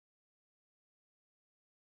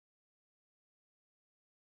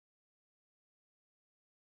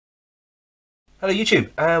Hello YouTube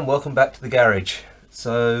and welcome back to the garage.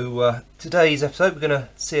 So today's episode we're going to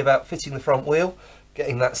see about fitting the front wheel,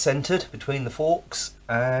 getting that centred between the forks,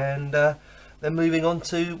 and then moving on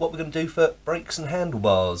to what we're going to do for brakes and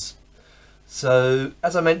handlebars. So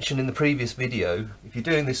as I mentioned in the previous video, if you're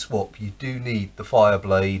doing this swap you do need the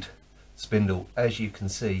Fireblade spindle. As you can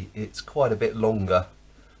see, it's quite a bit longer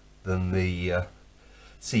than the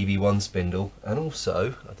CB-1 spindle, and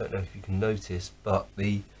also, I don't know if you can notice, but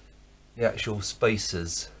the actual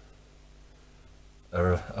spacers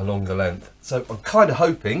are a longer length. So I'm kind of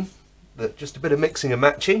hoping that just a bit of mixing and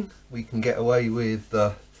matching we can get away with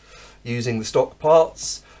using the stock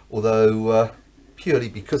parts, although purely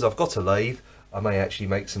because I've got a lathe I may actually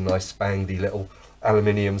make some nice spangy little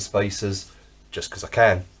aluminium spacers just because I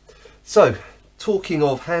can. So talking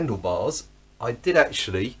of handlebars, I did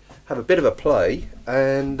actually have a bit of a play,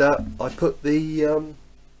 and I put the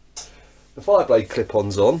Fireblade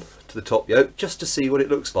clip-ons on to the top yoke just to see what it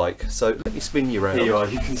looks like. So let me spin you around. Here you are.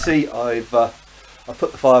 You can see I've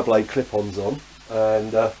put the Fireblade clip-ons on,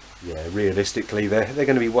 and yeah, realistically they're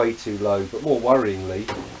going to be way too low, but more worryingly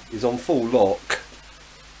is on full lock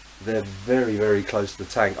they're very close to the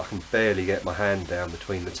tank. I can barely get my hand down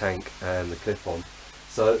between the tank and the clip-on,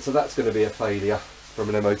 so that's going to be a failure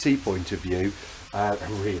from an MOT point of view, and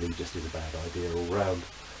really just is a bad idea all round.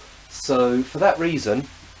 So for that reason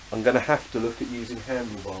I'm going to have to look at using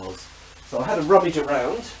handlebars. So I had a rummage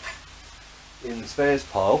around in the spares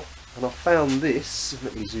pile and I found this.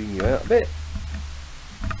 Let me zoom you out a bit.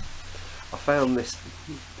 I found this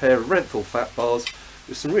pair of Renthal fat bars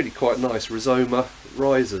with some really quite nice Rizoma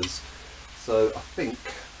risers. So I think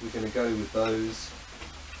we're going to go with those,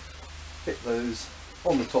 fit those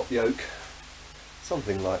on the top yoke,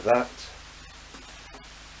 something like that,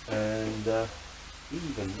 and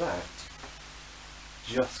even that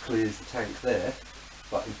just clears the tank there,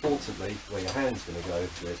 but importantly where your hand's going to go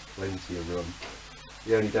there's plenty of room.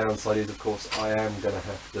 The only downside is of course I am going to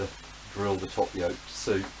have to drill the top yoke to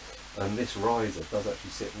suit, and this riser does actually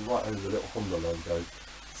sit right over the little Honda logo,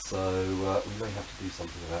 so we may have to do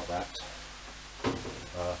something about that.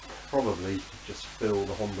 Probably just fill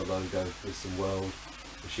the Honda logo with some weld,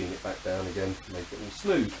 machine it back down again to make it all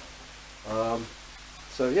smooth.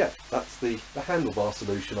 So yeah, that's the handlebar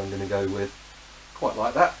solution I'm going to go with. Quite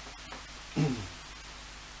like that.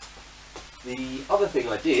 The other thing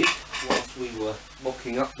I did whilst we were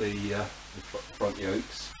mocking up the front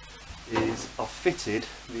yokes is I fitted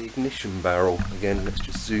the ignition barrel. Again, let's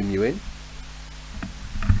just zoom you in.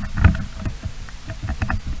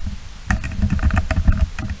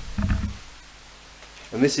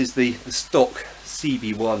 And this is the stock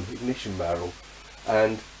CB-1 ignition barrel,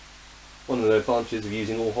 and one of the advantages of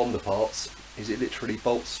using all Honda parts is it literally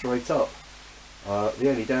bolts straight up. The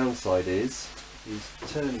only downside is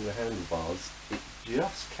turning the handlebars, it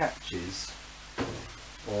just catches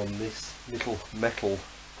on this little metal,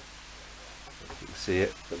 I don't know if you can see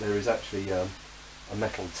it, but there is actually a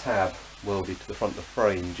metal tab welded to the front of the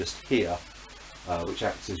frame just here, which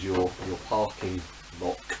acts as your parking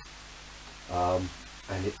lock,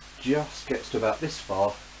 and it just gets to about this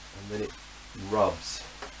far and then it rubs.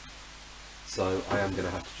 So I am going to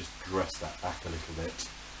have to just dress that back a little bit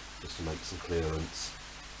just to make some clearance.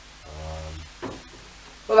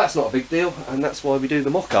 But that's not a big deal, and that's why we do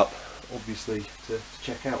the mock-up, obviously, to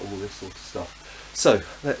check out all this sort of stuff. So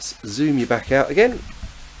let's zoom you back out again,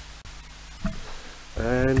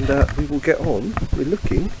 and we will get on with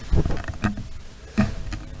looking.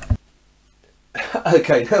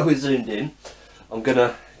 Okay, now we're zoomed in, I'm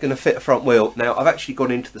gonna fit a front wheel. Now I've actually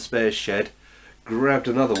gone into the spares shed, grabbed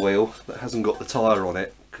another wheel that hasn't got the tyre on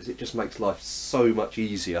it, because it just makes life so much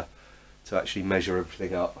easier to actually measure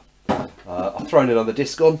everything up. I've thrown another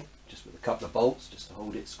disc on just with a couple of bolts just to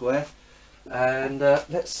hold it square, and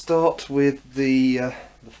let's start with the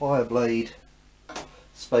Fireblade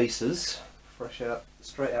spacers,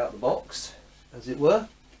 straight out of the box as it were,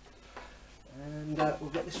 and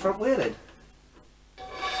we'll get this front wheel in.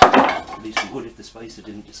 At least we would if the spacer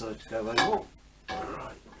didn't decide to go over.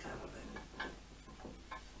 Right.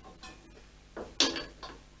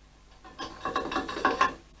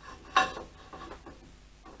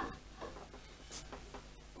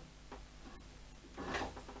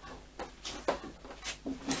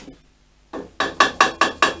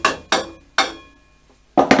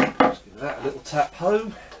 That a little tap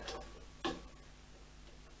home.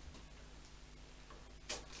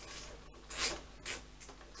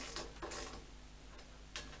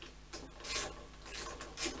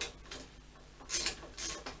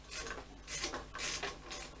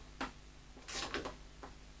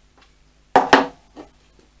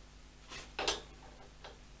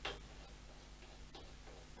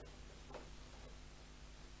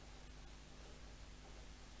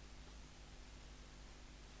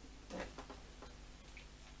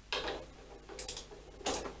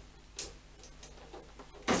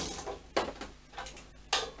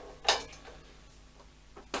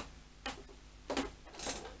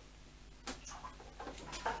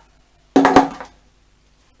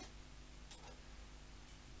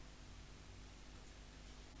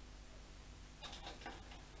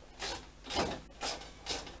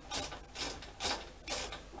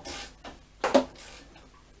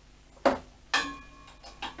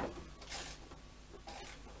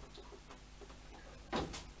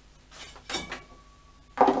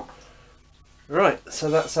 Right, so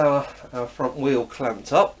that's our front wheel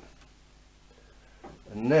clamped up,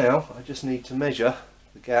 and now I just need to measure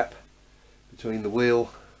the gap between the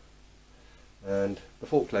wheel and the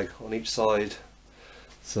fork leg on each side.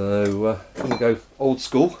 So I'm going to go old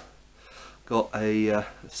school. Got a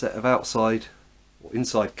set of outside or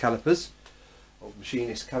inside calipers, old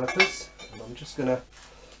machinist calipers, and I'm just going to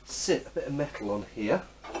sit a bit of metal on here,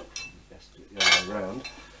 best do it the other way around,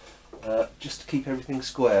 just to keep everything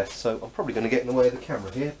square. So I'm probably going to get in the way of the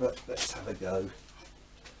camera here, but let's have a go.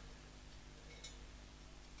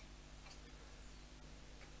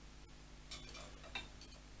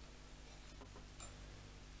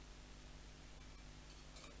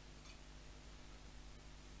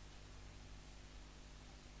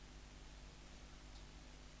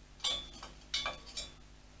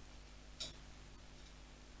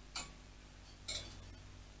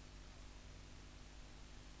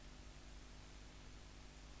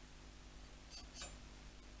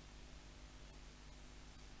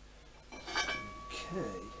 Okay.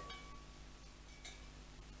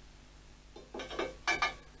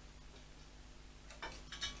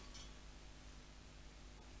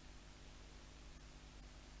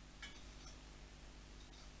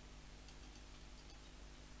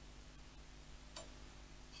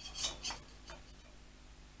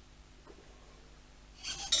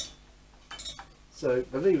 So,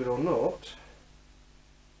 believe it or not,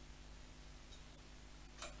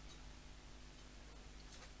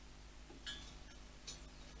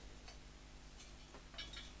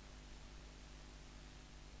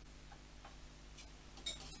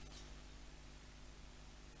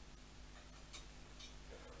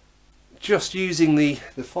 just using the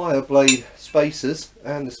fire blade spacers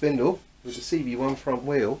and the spindle with the CB-1 front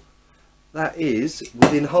wheel, that is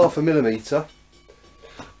within 0.5 millimetre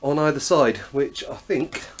on either side, which I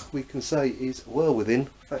think we can say is well within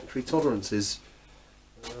factory tolerances.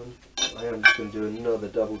 I am just going to do another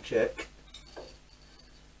double check.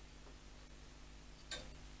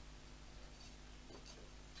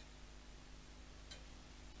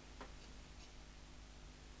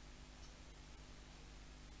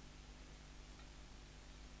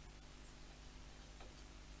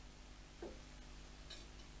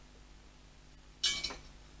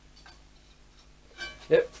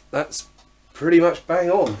 Yep, that's pretty much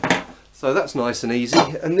bang on. So that's nice and easy,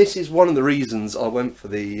 and this is one of the reasons I went for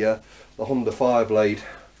the Honda Fireblade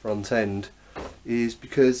front end, is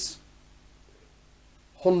because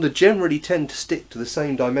Honda generally tend to stick to the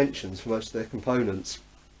same dimensions for most of their components.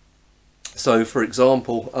 So for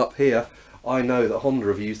example, up here, I know that Honda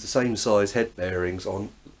have used the same size head bearings on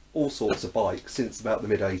all sorts of bikes since about the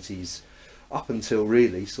mid-80s up until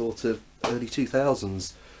really sort of early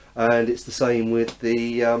 2000s. And it's the same with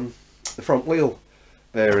the front wheel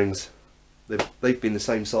bearings. They've been the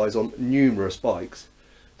same size on numerous bikes,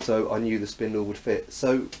 so I knew the spindle would fit.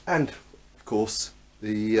 So, and of course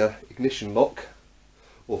the ignition lock,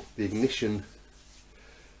 or the ignition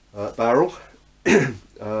barrel,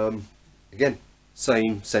 again,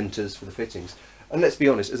 same centres for the fittings. And let's be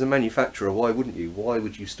honest, as a manufacturer, why wouldn't you? Why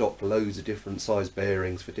would you stock loads of different size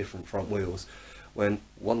bearings for different front wheels when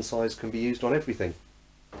one size can be used on everything?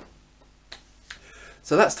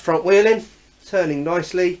 So that's the front wheel in, turning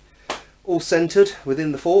nicely, all centred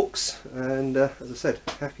within the forks, and as I said,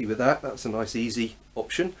 happy with that. That's a nice easy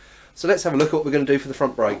option. So let's have a look at what we're going to do for the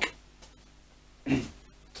front brake.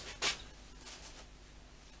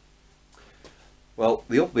 Well,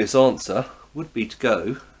 the obvious answer would be to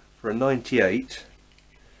go for a 98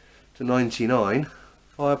 to 99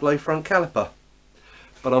 Fireblade front caliper,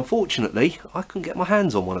 but unfortunately I couldn't get my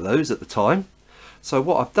hands on one of those at the time. So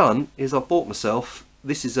what I've done is I've bought myself,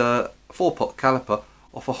 this is a 4-pot caliper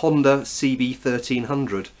off a Honda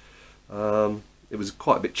CB-1 it was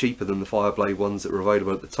quite a bit cheaper than the Fireblade ones that were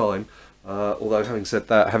available at the time, although having said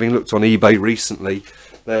that, having looked on eBay recently,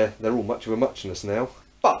 they're all much of a muchness now,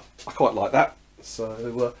 but I quite like that.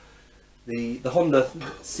 So the Honda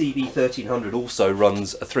CB-1 also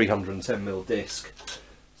runs a 310mm disc,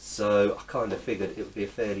 so I kind of figured it would be a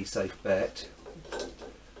fairly safe bet.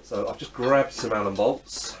 So I've just grabbed some Allen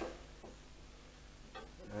bolts,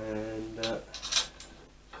 and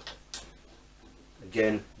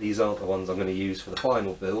again, these aren't the ones I'm going to use for the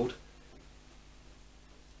final build,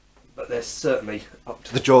 but they're certainly up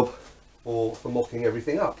to the job for mocking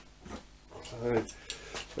everything up. So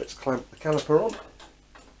let's clamp the caliper on.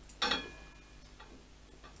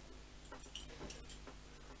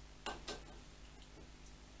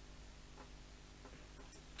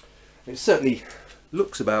 It certainly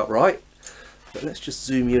looks about right, but let's just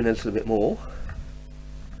zoom in a little bit more.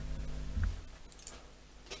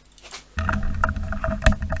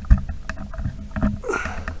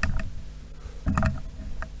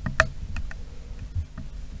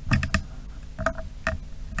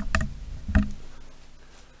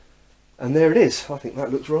 And there it is. I think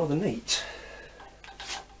that looks rather neat.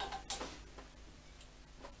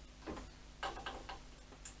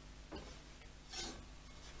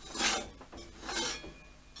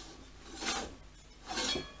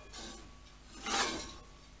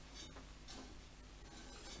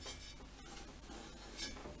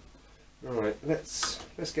 Right, let's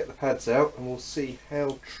get the pads out and we'll see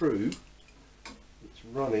how true it's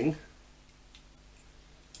running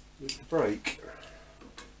with the brake.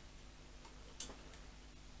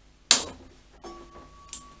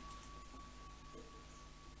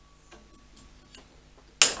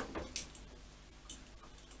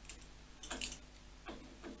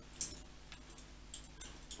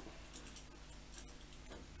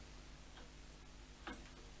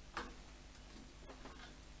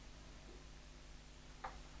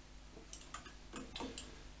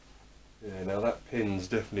 Yeah, now that pin's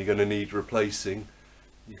definitely going to need replacing.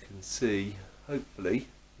 You can see, hopefully, you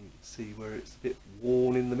can see where it's a bit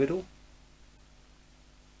worn in the middle.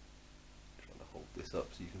 Trying to hold this up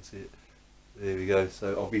so you can see it. There we go.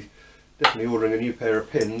 So I'll be definitely ordering a new pair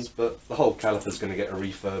of pins, but the whole caliper's going to get a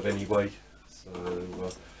refurb anyway. So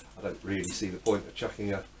I don't really see the point of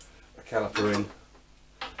chucking a caliper in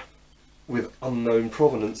with unknown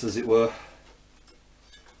provenance, as it were.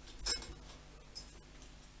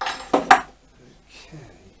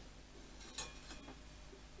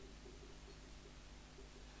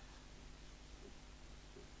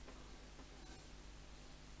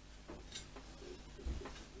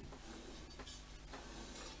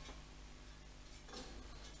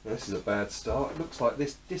 This is a bad start. It looks like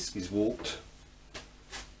this disc is warped.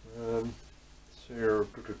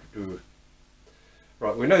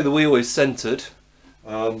 Right, we know the wheel is centred,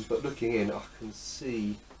 but looking in I can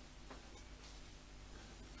see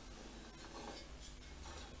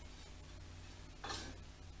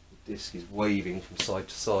the disc is waving from side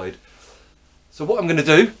to side. So what I'm going to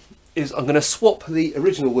do is I'm going to swap the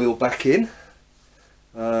original wheel back in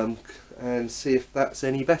and see if that's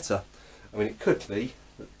any better. I mean, it could be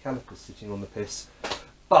that the caliper's sitting on the piss,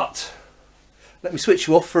 but let me switch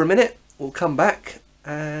you off for a minute. We'll come back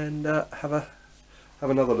and have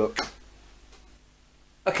another look.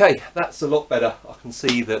 Okay, that's a lot better. I can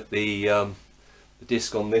see that the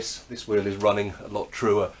disc on this wheel is running a lot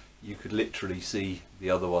truer. You could literally see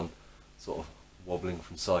the other one sort of wobbling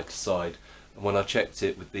from side to side. And when I checked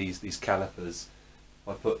it with these calipers,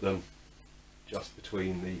 I put them just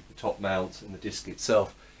between the top mount and the disc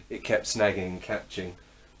itself, it kept snagging and catching.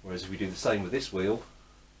 Whereas if we do the same with this wheel,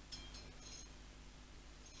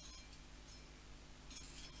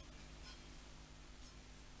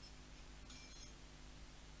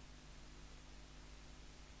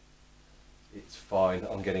 it's fine.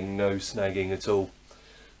 I'm getting no snagging at all.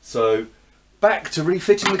 So back to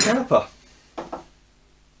refitting the caliper.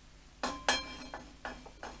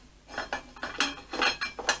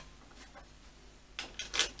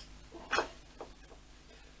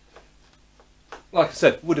 Like I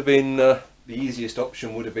said, would have been the easiest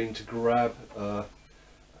option would have been to grab a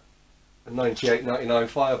 98.99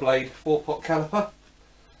 Fireblade 4-pot caliper,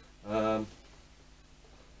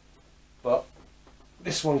 but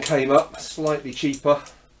this one came up slightly cheaper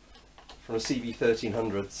from a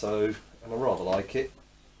CB-1300, so, and I rather like it,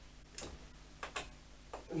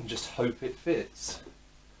 and just hope it fits.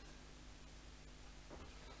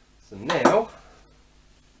 So now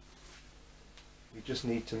we just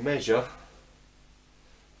need to measure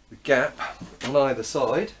the gap on either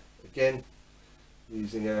side, again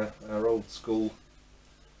using our old school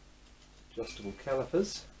adjustable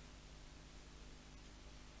calipers.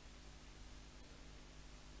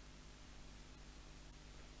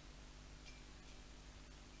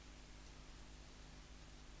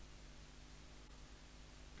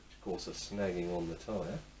 Which of course are snagging on the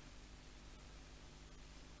tyre.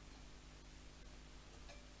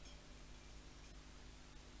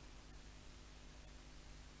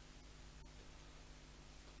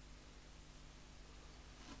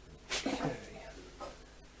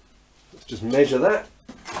 Just measure that.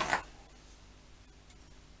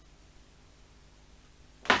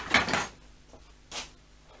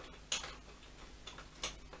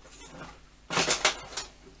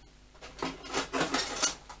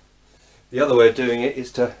 The other way of doing it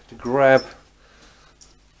is to grab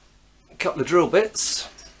a couple of drill bits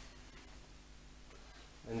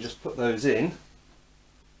and just put those in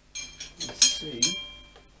and see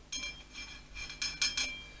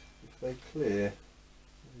if they clear.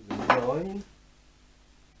 9.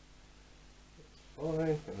 That's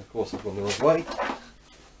fine, and of course I've gone the wrong way.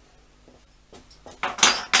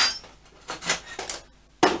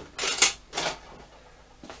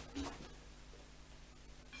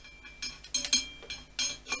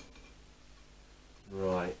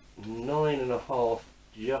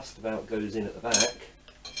 just about goes in at the back.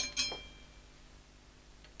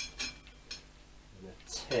 And a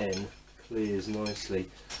 10 clears nicely.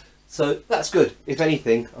 So that's good. If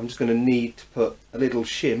anything, I'm just going to need to put a little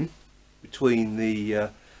shim between the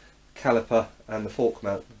caliper and the fork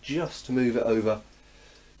mount just to move it over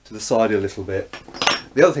to the side a little bit.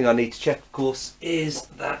 The other thing I need to check, of course, is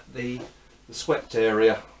that the swept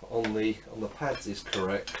area on the pads is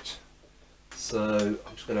correct. So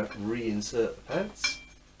I'm just going to reinsert the pads.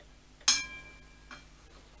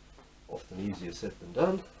 Often easier said than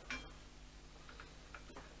done.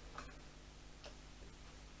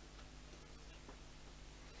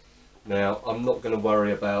 Now I'm not going to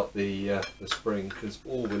worry about the spring, because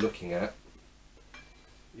all we're looking at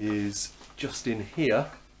is just in here,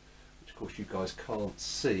 which of course you guys can't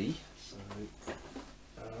see. So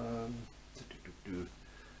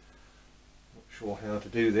not sure how to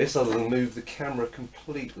do this other than move the camera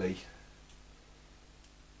completely.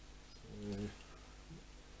 So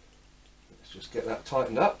let's just get that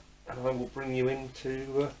tightened up, and I will bring you in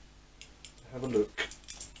to have a look.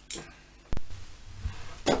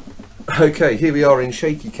 Okay, here we are in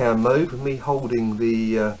shaky cam mode with me holding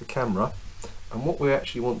the camera, and what we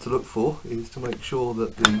actually want to look for is to make sure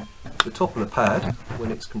that the top of the pad,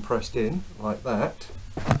 when it's compressed in like that,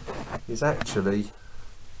 is actually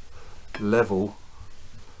level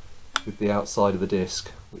with the outside of the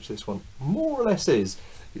disc, which this one more or less is.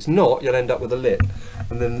 If it's not, you'll end up with a lip.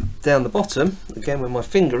 And then down the bottom, again where my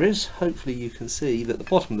finger is, hopefully you can see that the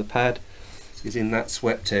bottom of the pad is in that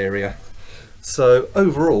swept area. So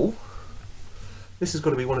overall, this has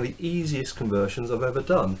got to be one of the easiest conversions I've ever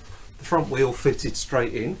done. The front wheel fitted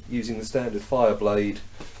straight in using the standard Fireblade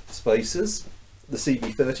spacers, the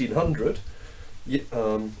CB-1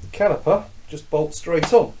 caliper just bolts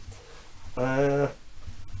straight on.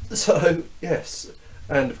 So yes,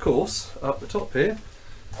 and of course up the top here,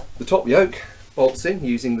 the top yoke bolts in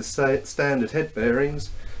using the standard head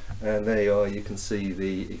bearings, and there you are, you can see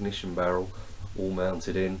the ignition barrel all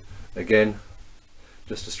mounted in. Again,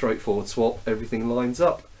 just a straightforward swap, everything lines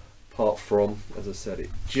up, apart from, as I said, it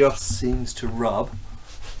just seems to rub.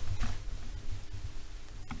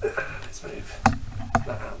 Let's move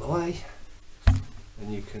that out of the way,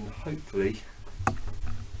 and you can hopefully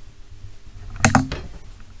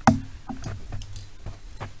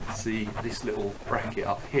see this little bracket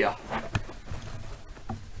up here,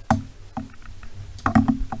 and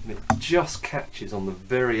it just catches on the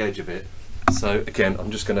very edge of it. So again,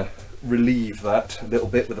 I'm just going to relieve that a little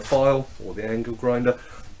bit with a file or the angle grinder.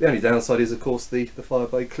 The only downside is, of course, the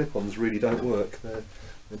Fireblade clip-ons really don't work. They're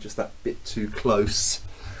just that bit too close.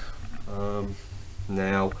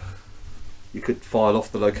 Now you could file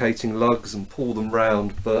off the locating lugs and pull them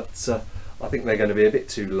round, but I think they're going to be a bit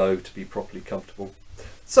too low to be properly comfortable.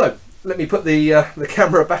 So let me put the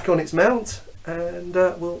camera back on its mount, and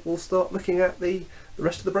we'll start looking at the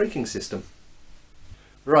rest of the braking system.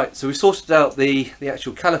 Right, so we sorted out the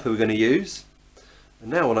actual caliper we're going to use,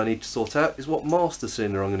 and now what I need to sort out is what master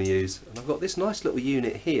cylinder I'm going to use. And I've got this nice little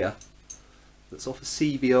unit here that's off a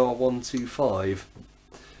CB-1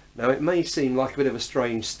 Now it may seem like a bit of a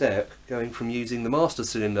strange step going from using the master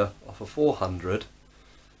cylinder off a 400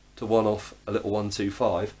 to one off a little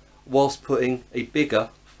 125 whilst putting a bigger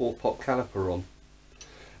 4-pot caliper on.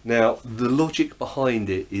 Now the logic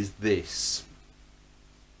behind it is this.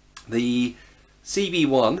 The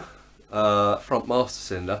CB-1 front master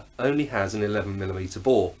cylinder only has an 11mm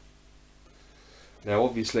bore. Now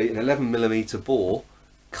obviously an 11mm bore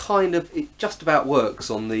it just about works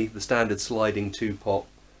on the standard sliding 2-pot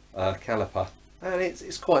caliper, and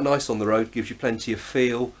it's quite nice on the road, gives you plenty of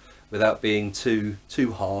feel without being too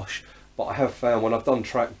harsh. But I have found when I've done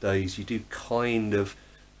track days, you do kind of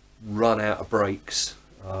run out of brakes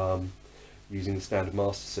using the standard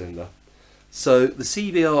master cylinder. So the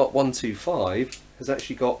CB-1 has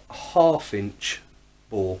actually got a 1/2 inch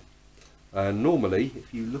bore, and normally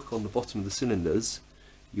if you look on the bottom of the cylinders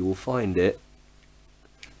you will find it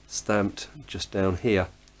stamped just down here.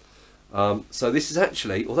 So this is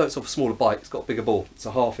actually, although it's off a smaller bike, it's got a bigger bore. It's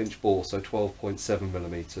a 1/2 inch bore, so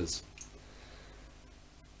 12.7mm.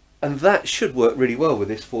 And that should work really well with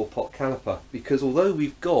this 4-pot caliper, because although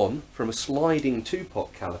we've gone from a sliding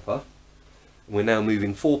 2-pot caliper, and we're now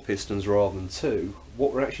moving 4 pistons rather than 2,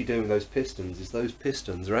 what we're actually doing with those pistons is those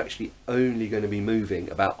pistons are actually only going to be moving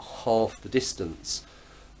about half the distance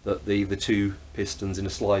that the 2 pistons in a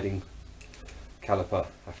sliding caliper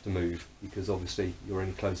have to move, because obviously you're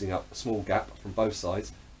only closing up a small gap from both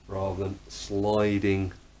sides rather than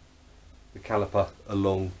sliding the caliper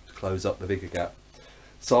along to close up the bigger gap.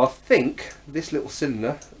 So I think this little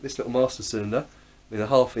cylinder, this little master cylinder, I mean, a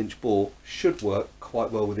 1/2 inch bore should work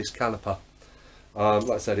quite well with this caliper. Like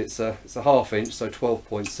I said, it's a 1/2 inch, so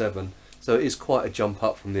 12.7, so it is quite a jump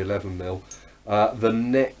up from the 11mm. The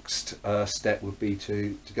next step would be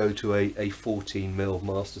to go to a 14mm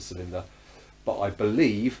master cylinder, but I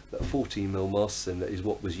believe that a 14mm master cylinder is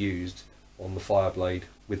what was used on the Fireblade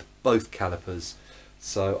with both calipers,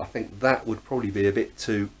 so I think that would probably be a bit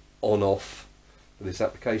too on-off for this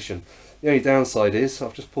application. The only downside is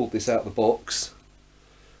I've just pulled this out of the box,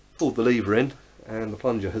 pulled the lever in, and the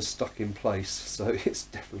plunger has stuck in place, so it's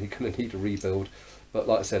definitely going to need a rebuild. But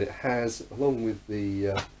like I said, it has, along with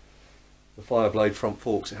the Fireblade front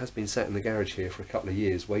forks, it has been sat in the garage here for a couple of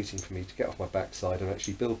years waiting for me to get off my backside and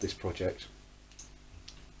actually build this project.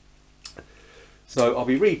 So I'll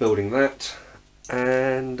be rebuilding that,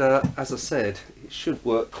 and as I said, it should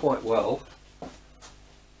work quite well.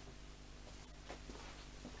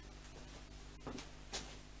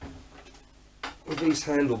 With these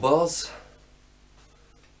handlebars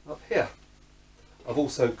up here. I've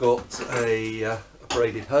also got a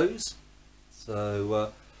braided hose,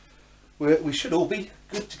 so we should all be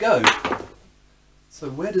good to go. So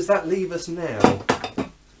where does that leave us now?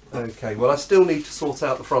 Okay, well, I still need to sort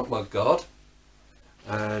out the front mudguard,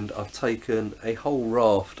 and I've taken a whole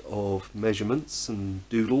raft of measurements and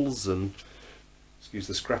doodles and, excuse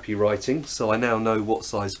the scrappy writing, so I now know what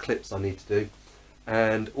size clips I need to do.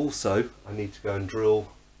 And also I need to go and drill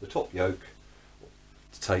the top yoke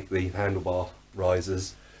to take the handlebar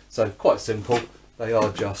risers. So quite simple, they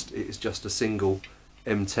are just, it is just a single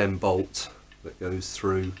M10 bolt that goes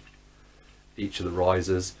through each of the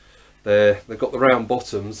risers. They've got the round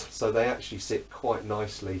bottoms, so they actually sit quite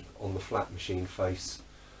nicely on the flat machine face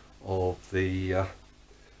of the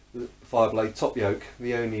Fireblade top yoke.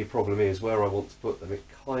 The only problem is where I want to put them, it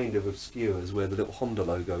kind of obscures where the little Honda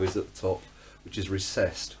logo is at the top, which is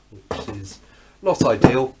recessed, which is not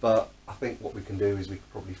ideal, but I think what we can do is we can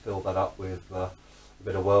probably fill that up with a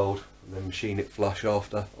bit of weld and then machine it flush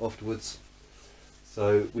afterwards,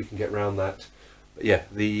 so we can get around that. But yeah,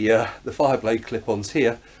 the Fireblade clip-ons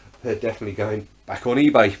here, they're definitely going back on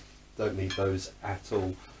eBay. Don't need those at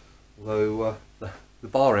all. Although the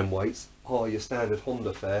bar end weights are your standard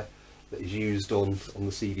Honda fare that is used on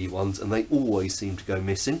the CB-1s, and they always seem to go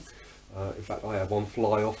missing. In fact, I had one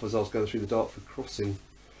fly off as I was going through the Dartford crossing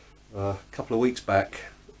a couple of weeks back.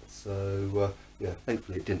 So yeah,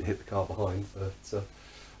 thankfully it didn't hit the car behind, but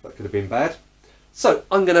that could have been bad. So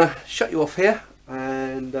I'm going to shut you off here,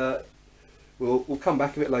 and we'll come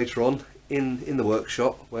back a bit later on in the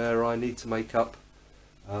workshop where I need to make up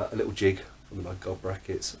a little jig for the mudguard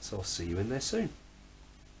brackets. So I'll see you in there soon.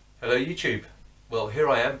 Hello YouTube. Well, here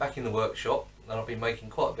I am back in the workshop, and I've been making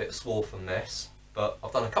quite a bit of swarf and mess. But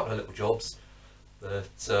I've done a couple of little jobs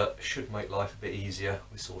that should make life a bit easier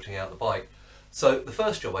with sorting out the bike. So the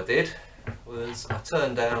first job I did was I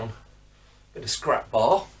turned down a bit of scrap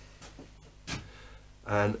bar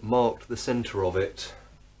and marked the centre of it.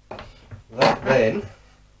 That then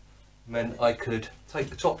meant I could take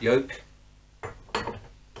the top yoke,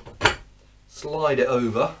 slide it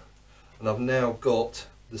over, and I've now got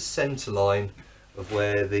the centre line of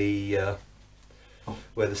where the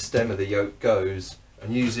stem of the yoke goes,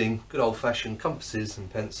 and using good old-fashioned compasses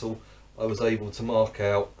and pencil I was able to mark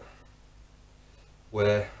out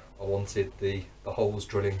where I wanted the holes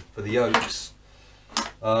drilling for the yokes.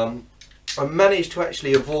 I managed to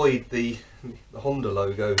actually avoid the Honda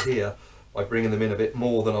logo here by bringing them in a bit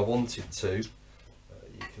more than I wanted to.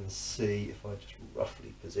 You can see if I just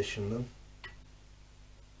roughly position them.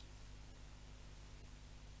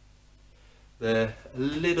 They're a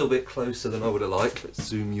little bit closer than I would have liked. Let's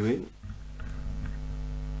zoom you in.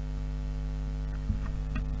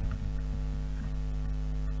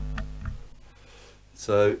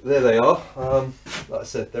 So there they are. Like I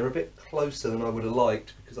said, they're a bit closer than I would have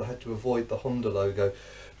liked because I had to avoid the Honda logo.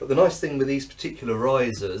 But the nice thing with these particular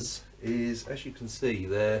risers is, as you can see,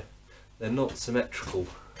 they're not symmetrical.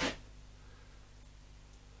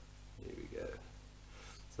 Here we go.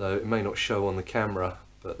 So it may not show on the camera,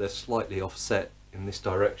 but they're slightly offset in this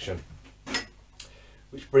direction,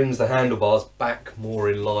 which brings the handlebars back more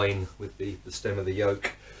in line with the stem of the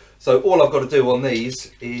yoke. So all I've got to do on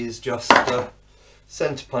these is just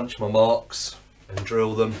centre punch my marks and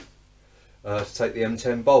drill them to take the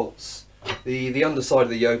M10 bolts. The underside of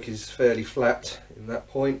the yoke is fairly flat in that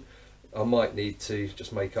point. I might need to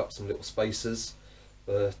just make up some little spacers,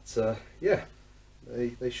 but yeah,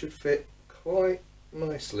 they should fit quite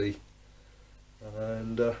nicely.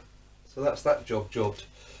 And so that's that job jobbed.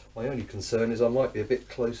 My only concern is I might be a bit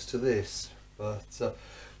close to this, but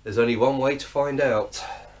there's only one way to find out.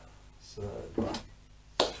 So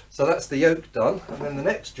So that's the yoke done, and then the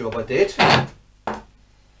next job I did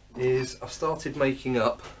is I started making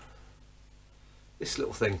up this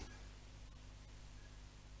little thing.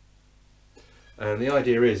 And the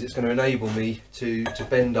idea is it's going to enable me to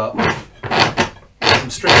bend up some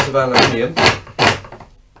strips of aluminium,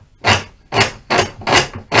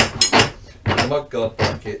 the mudguard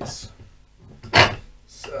brackets.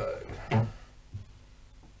 So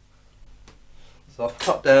I've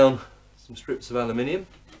cut down some strips of aluminium.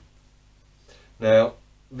 Now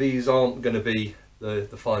these aren't going to be the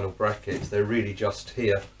final brackets, they're really just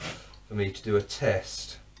here for me to do a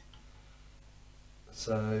test.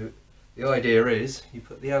 So the idea is you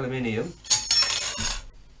put the aluminium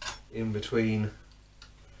in between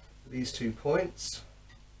these 2 points,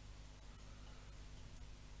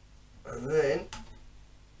 and then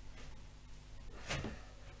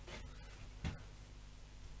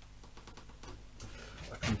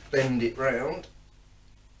I can bend it round .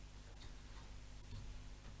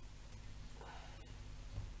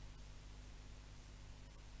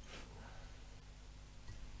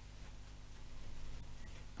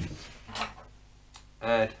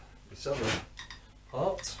 Add this other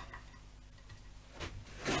part.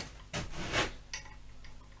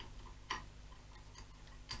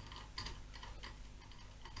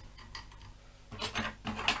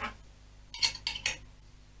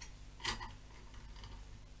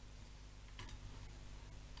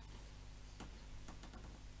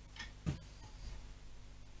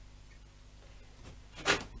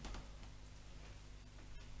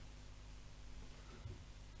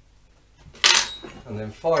 And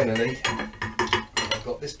then finally, I've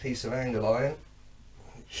got this piece of angle iron,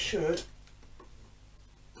 which should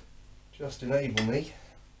just enable me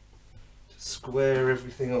to square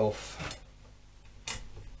everything off.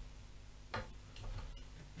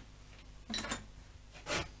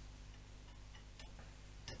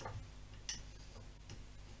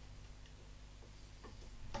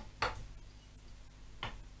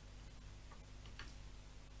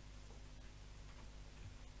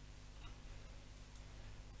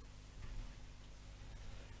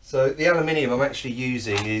 So the aluminium I'm actually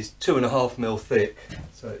using is 2.5mm thick,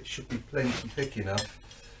 so it should be plenty thick enough.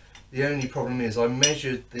 The only problem is I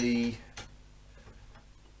measured the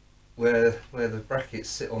where the brackets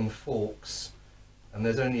sit on the forks, and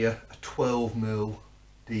there's only a 12mm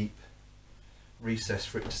deep recess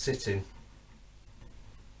for it to sit in.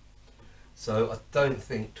 So I don't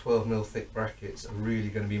think 12mm thick brackets are really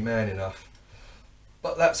going to be man enough.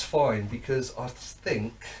 But that's fine, because I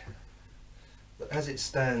think that as it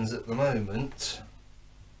stands at the moment,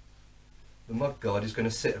 the mudguard is going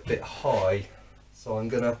to sit a bit high. So I'm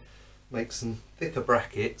going to make some thicker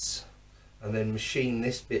brackets and then machine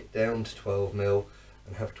this bit down to 12mm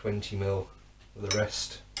and have 20mm for the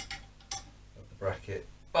rest of the bracket.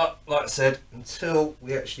 But like I said, until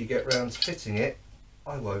we actually get round to fitting it,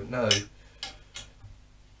 I won't know.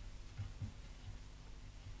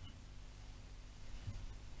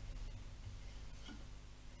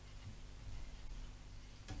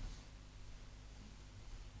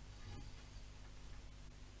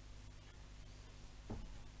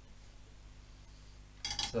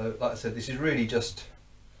 So like I said, this is really just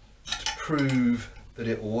to prove that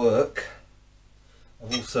it will work.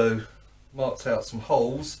 I've also marked out some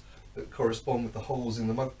holes that correspond with the holes in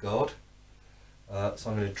the mudguard. So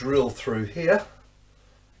I'm going to drill through here,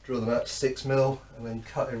 drill them out to 6mm, and then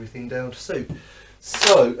cut everything down to suit.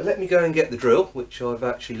 So let me go and get the drill, which I've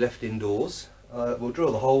actually left indoors. We'll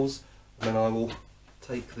drill the holes, and then I will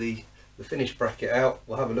take the finished bracket out,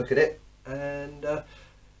 we'll have a look at it, and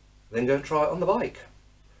then go and try it on the bike.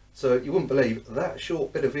 So you wouldn't believe that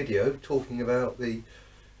short bit of video talking about the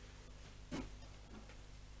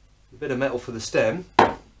bit of metal for the stem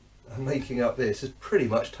and making up this has pretty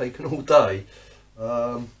much taken all day.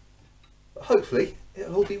 But hopefully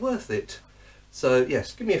it'll all be worth it. So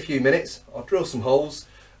yes, give me a few minutes, I'll drill some holes,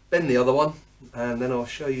 bend the other one, and then I'll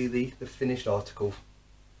show you the finished article.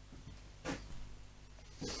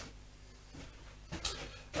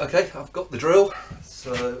 Okay, I've got the drill,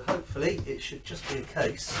 so hopefully it should just be a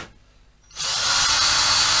case.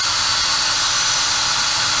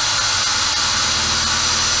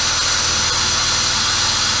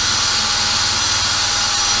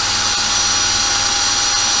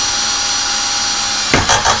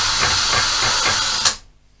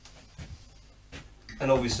 And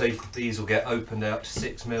obviously these will get opened out to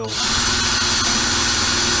 6mm.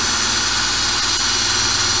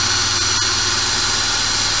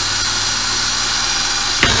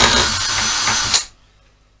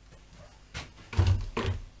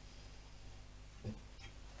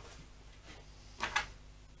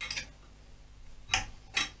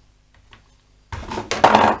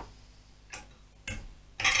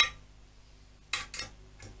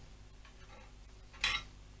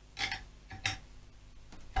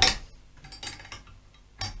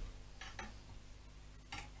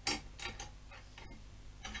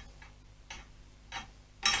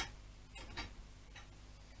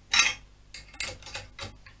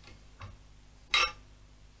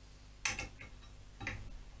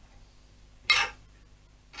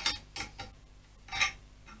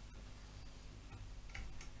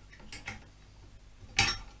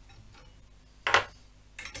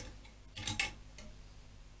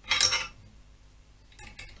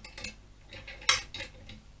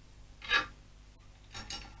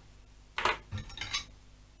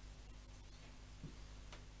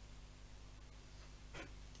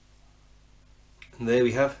 And there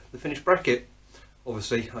we have the finished bracket.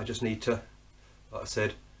 Obviously I just need to, like I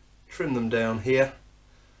said, trim them down here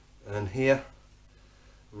and here,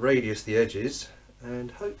 radius the edges,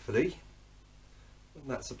 and hopefully when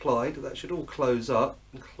that's applied that should all close up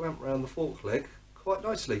and clamp around the fork leg quite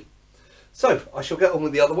nicely. So I shall get on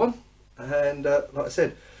with the other one, and like I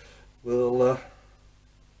said, we'll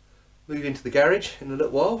move into the garage in a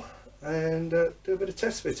little while and do a bit of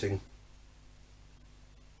test fitting.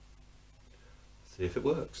 See if it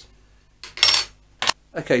works.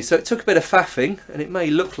 Okay, so it took a bit of faffing, and it may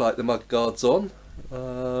look like the mudguard's on,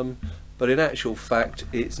 but in actual fact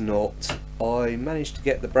it's not. I managed to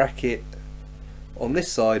get the bracket on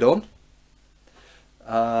this side on,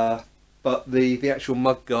 but the actual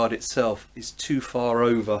mudguard itself is too far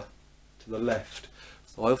over to the left.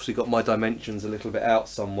 So I obviously got my dimensions a little bit out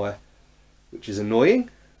somewhere, which is annoying,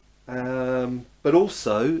 but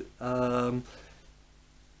also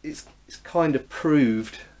it's kind of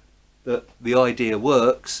proved that the idea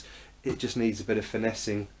works. It just needs a bit of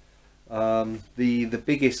finessing. The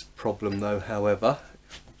biggest problem though, however,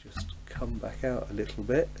 if I just come back out a little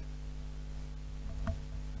bit,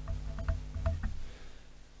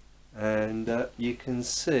 and you can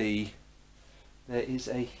see there is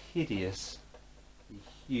a huge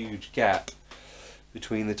gap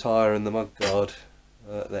between the tyre and the mudguard.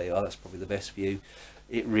 There you are, that's probably the best view.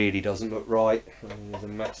 It really doesn't look right. There's a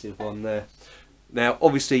massive one there. Now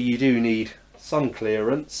obviously you do need some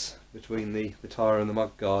clearance between the tyre and the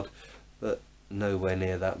mudguard, but nowhere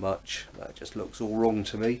near that much. That just looks all wrong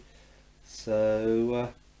to me. So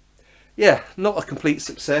yeah, not a complete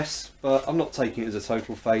success, but I'm not taking it as a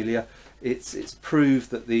total failure. It's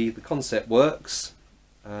proved that the concept works,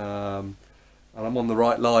 and I'm on the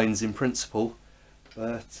right lines in principle.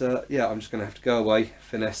 But yeah, I'm just going to have to go away,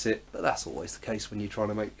 finesse it, but that's always the case when you're trying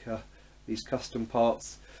to make these custom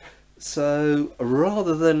parts. So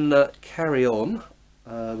rather than carry on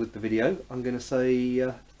with the video, I'm going to say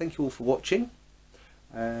thank you all for watching,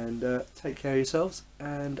 and take care of yourselves,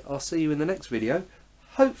 and I'll see you in the next video,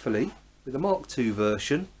 hopefully with a Mark II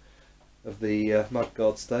version of the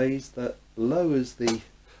mudguard stays that lowers the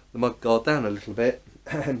mudguard down a little bit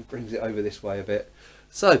and brings it over this way a bit.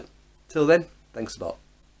 So till then, thanks a lot.